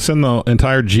MASH was going to send the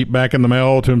entire Jeep back in the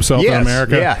mail to himself in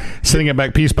America? Yeah. Sending it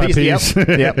back piece by piece.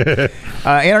 Yep.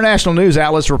 International news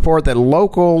outlets report that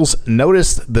locals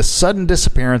noticed the sudden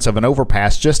disappearance of an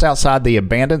overpass just outside the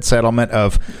abandoned settlement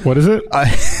of... What is it?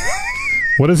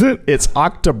 What is it? It's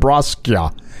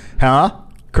Oktябrskaya. Huh?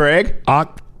 Craig?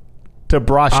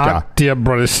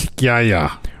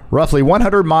 Oktябrskaya. Roughly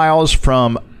 100 miles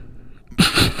from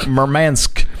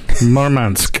Murmansk.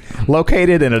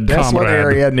 Located in a desolate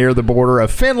area near the border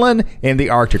of Finland in the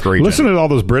Arctic region. Listen to all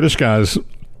those British guys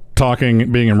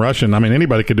talking, being in Russian. I mean,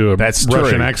 anybody could do a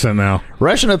Russian accent now.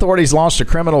 Russian authorities launched a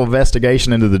criminal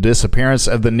investigation into the disappearance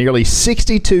of the nearly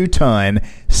 62-ton,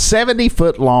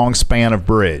 70-foot-long span of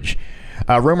bridge.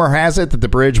 Rumor has it that the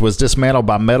bridge was dismantled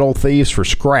by metal thieves for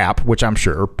scrap, which I'm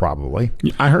sure, probably.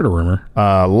 I heard a rumor.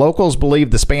 Locals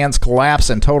believe the span's collapse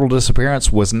and total disappearance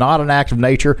was not an act of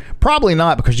nature. Probably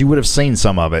not, because you would have seen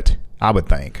some of it, I would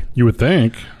think. You would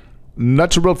think.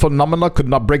 Natural phenomena could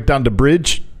not break down the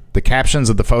bridge. The captions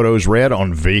of the photos read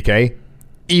on VK.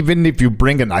 Even if you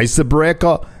bring an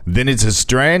icebreaker, then it's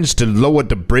strange to lower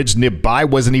the bridge nearby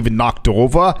wasn't even knocked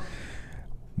over.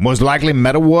 Most likely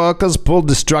metal workers pulled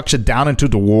the structure down into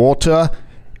the water.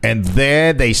 And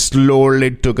then they slowly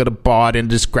took it apart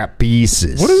into scrap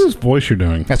pieces. What is this voice you're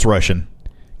doing? That's Russian,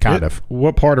 kind of.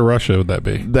 What part of Russia would that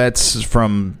be? That's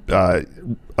from the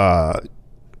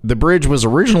bridge was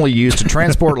originally used to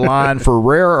transport line for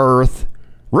rare earth.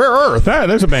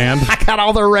 There's a band. I got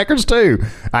all their records too.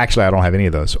 Actually, I don't have any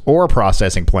of those. Or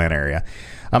processing plant area.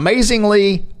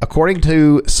 Amazingly, according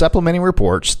to supplementing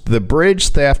reports, the bridge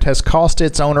theft has cost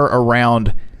its owner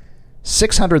around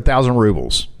 600,000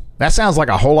 rubles. That sounds like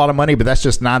a whole lot of money, but that's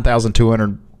just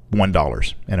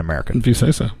 $9,201 in American. If you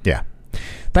say so. Yeah.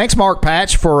 Thanks, Mark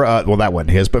Patch, for, well, that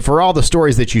wasn't his, but for all the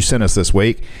stories that you sent us this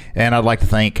week. And I'd like to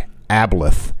thank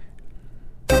Ableth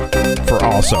for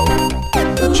also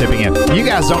chipping in. You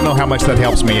guys don't know how much that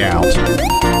helps me out.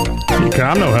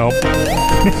 I'm no help.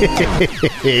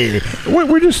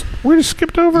 we just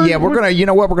skipped over. Yeah, we're gonna. You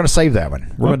know what? We're gonna save that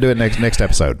one. We're gonna do it next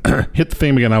episode. Hit the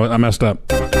theme again. I messed up.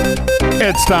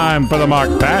 It's time for the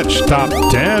Mark Patch Top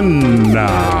 10.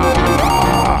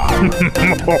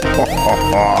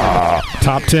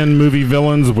 Top 10 movie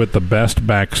villains with the best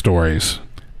backstories.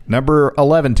 Number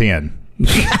 1110.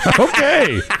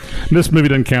 Okay. This movie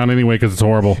doesn't count anyway because it's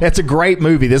horrible. It's a great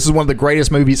movie. This is one of the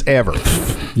greatest movies ever.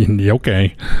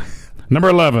 Okay.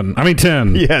 Number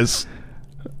 10. Yes.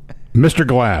 Mr.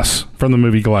 Glass from the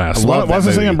movie Glass. I love Why that does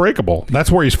it say movie. Unbreakable? That's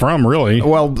where he's from, really.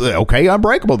 Well, okay,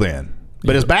 Unbreakable then.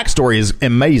 But his backstory is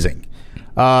amazing.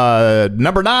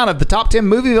 Number 9 of the top 10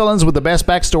 movie villains with the best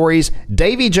backstories,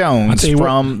 Davy Jones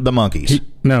from The Monkees.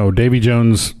 Davy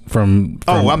Jones from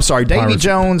I'm sorry. Davy Pirates.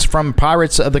 Jones from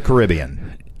Pirates of the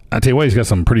Caribbean. I tell you what, he's got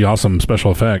some pretty awesome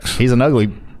special effects. He's an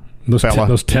ugly fella.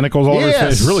 Those tentacles all over his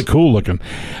face. Really cool looking.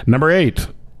 Number 8.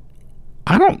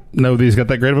 I don't know that he's got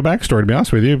that great of a backstory, to be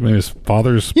honest with you. I mean, his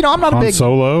father's I'm not Han a big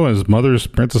Solo, and his mother's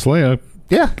Princess Leia.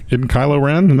 Yeah. Isn't Kylo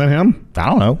Ren? Isn't that him? I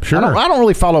don't know. Sure. I don't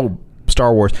really follow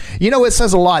Star Wars. It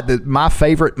says a lot that my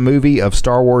favorite movie of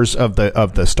Star Wars of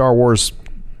the Star Wars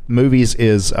movies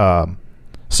is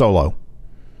Solo.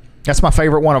 That's my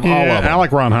favorite one of all of them. I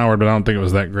like Ron Howard, but I don't think it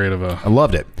was that great of a... I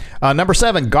loved it. Number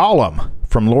 7, Gollum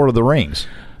from Lord of the Rings.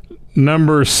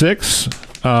 Number 6,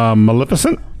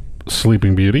 Maleficent,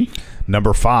 Sleeping Beauty.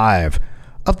 Number 5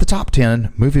 of the top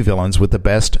 10 movie villains with the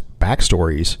best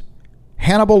backstories,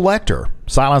 Hannibal Lecter,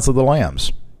 Silence of the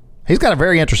Lambs. He's got a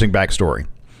very interesting backstory.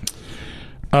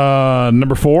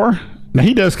 Number 4. Now,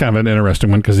 he does kind of an interesting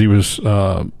one because he was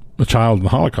a child in the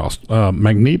Holocaust.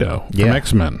 Magneto from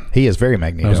X-Men. He is very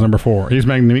Magneto. That was number 4. He's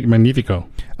Magnifico.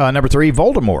 Number 3,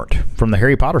 Voldemort from the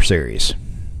Harry Potter series.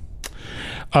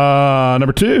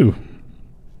 Number 2,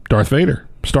 Darth Vader,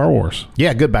 Star Wars.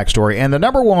 Yeah, good backstory. And the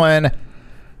number 1,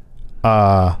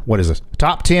 what is this?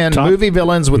 Top 10 movie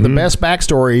villains with the best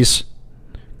backstories,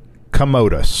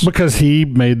 Commodus. Because he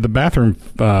made the bathroom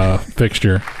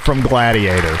fixture. From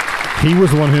Gladiator. He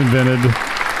was the one who invented...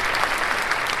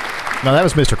 No, that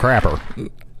was Mr. Crapper.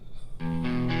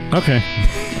 Okay.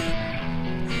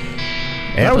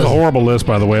 That was a horrible list,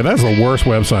 by the way. That's the worst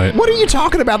website. What are you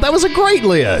talking about? That was a great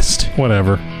list.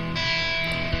 Whatever.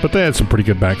 But they had some pretty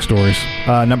good backstories.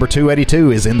 Number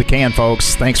 282 is in the can,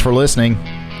 folks. Thanks for listening.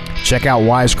 Check out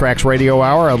Wisecracks Radio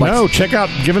Hour. Check out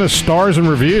giving us stars and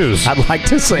reviews. I'd like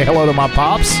to say hello to my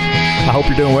pops. I hope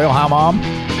you're doing well. Hi, Mom.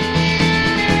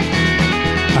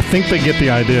 I think they get the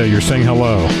idea. You're saying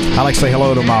hello. I'd like to say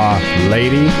hello to my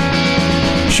lady,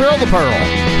 Cheryl the Pearl.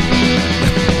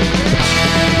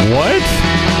 What?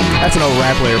 That's an old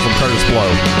rap layer from Curtis Blow.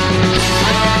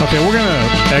 Okay, we're going to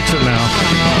exit now.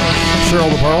 Cheryl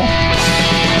the Pearl.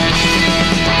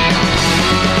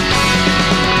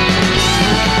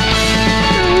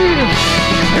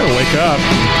 I gotta wake up.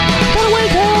 Gotta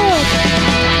wake up.